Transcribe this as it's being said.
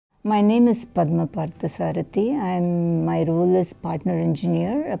My name is Padma Parthasarathy. My role is partner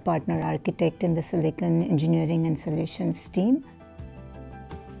engineer, a partner architect in the Silicon Engineering and Solutions team.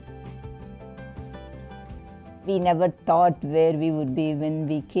 We never thought where we would be when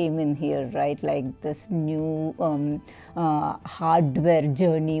we came in here, right? Like this new hardware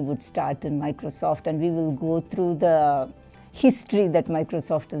journey would start in Microsoft, and we will go through the history that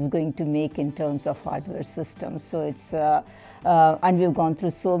Microsoft is going to make in terms of hardware systems. So it's and we've gone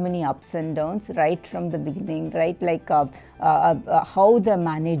through so many ups and downs right from the beginning, right? Like how the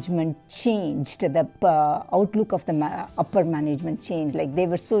management changed, the outlook of the upper management changed. Like they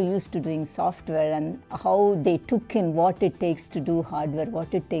were so used to doing software, and how they took in what it takes to do hardware,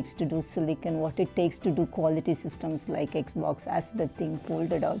 what it takes to do silicon, what it takes to do quality systems like Xbox as the thing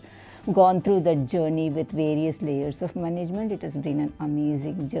folded out. Gone through that journey with various layers of management. It has been an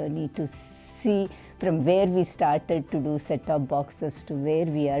amazing journey to see from where we started to do set-top boxes to where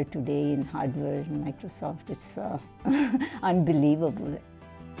we are today in hardware in Microsoft. It's unbelievable.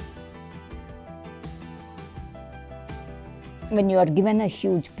 When you are given a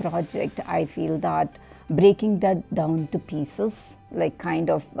huge project, I feel that breaking that down to pieces, like kind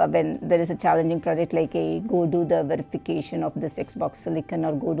of when there is a challenging project like go do the verification of this Xbox silicon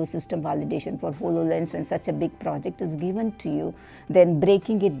or go do system validation for HoloLens, when such a big project is given to you, then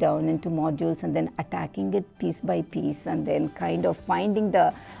breaking it down into modules and then attacking it piece by piece, and then kind of finding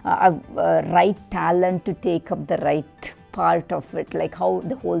the right talent to take up the right part of it, like how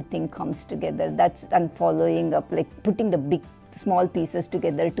the whole thing comes together. That's, and following up, like putting the small pieces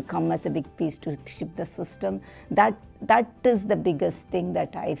together to come as a big piece to ship the system. That is the biggest thing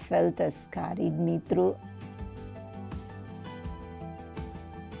that I felt has carried me through.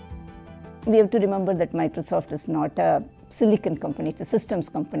 We have to remember that Microsoft is not a silicon company, it's a systems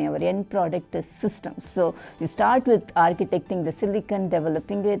company. Our end product is systems. So you start with architecting the silicon,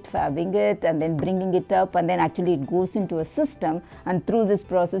 developing it, fabbing it, and then bringing it up, and then actually it goes into a system. And through this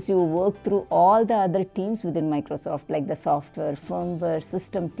process, you work through all the other teams within Microsoft, like the software, firmware,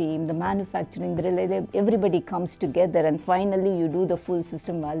 system team, the manufacturing, everybody comes together, and finally you do the full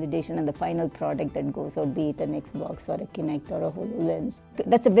system validation and the final product that goes out, be it an Xbox or a Kinect or a HoloLens.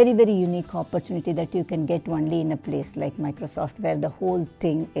 That's a very, very unique opportunity that you can get only in a place like Microsoft, where the whole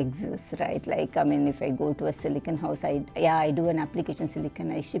thing exists, right? Like, I mean, if I go to a silicon house, I do an application silicon,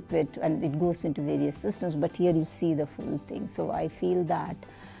 I ship it, and it goes into various systems, but here you see the full thing. So I feel that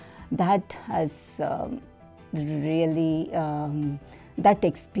has really, that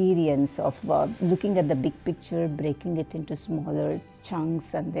experience of looking at the big picture, breaking it into smaller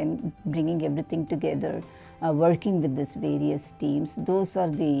chunks, and then bringing everything together, working with these various teams, those are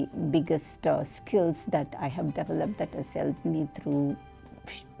the biggest skills that I have developed that has helped me through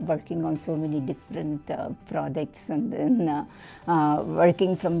working on so many different products, and then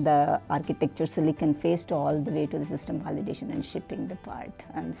working from the architecture silicon phase to all the way to the system validation and shipping the part.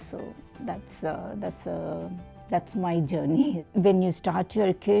 And so that's my journey. When you start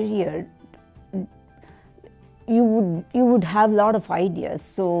your career, you would have a lot of ideas.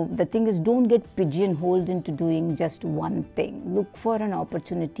 So the thing is, don't get pigeonholed into doing just one thing. Look for an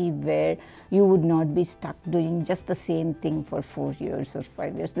opportunity where you would not be stuck doing just the same thing for 4 years or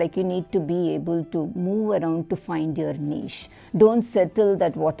 5 years. Like, you need to be able to move around to find your niche. Don't settle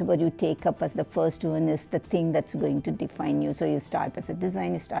that whatever you take up as the first one is the thing that's going to define you. So you start as a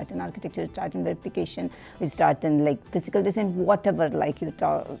design, you start in architecture, you start in verification, you start in like physical design, whatever, like you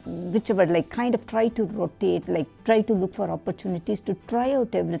talk, whichever, like kind of try to rotate, like try to look for opportunities to try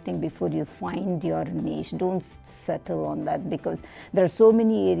out everything before you find your niche. Don't settle on that, because there are so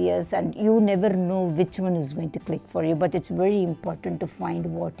many areas and you never know which one is going to click for you. But it's very important to find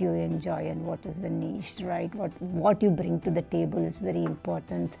what you enjoy and what is the niche, right? What you bring to the table is very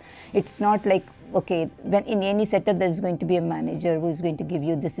important. It's not like, okay, when in any setup there's going to be a manager who is going to give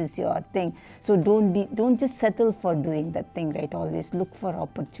you, this is your thing. So don't just settle for doing that thing, right? Always look for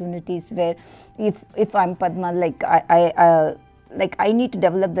opportunities where, if I'm Padma, like I need to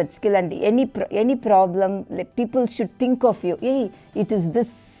develop that skill, and any problem, like people should think of you, hey, it is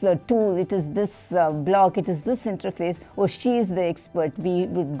this tool, it is this block, it is this interface, or she is the expert, we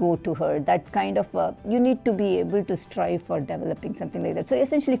would go to her. That kind of, you need to be able to strive for developing something like that. So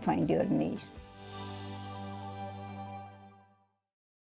essentially find your niche.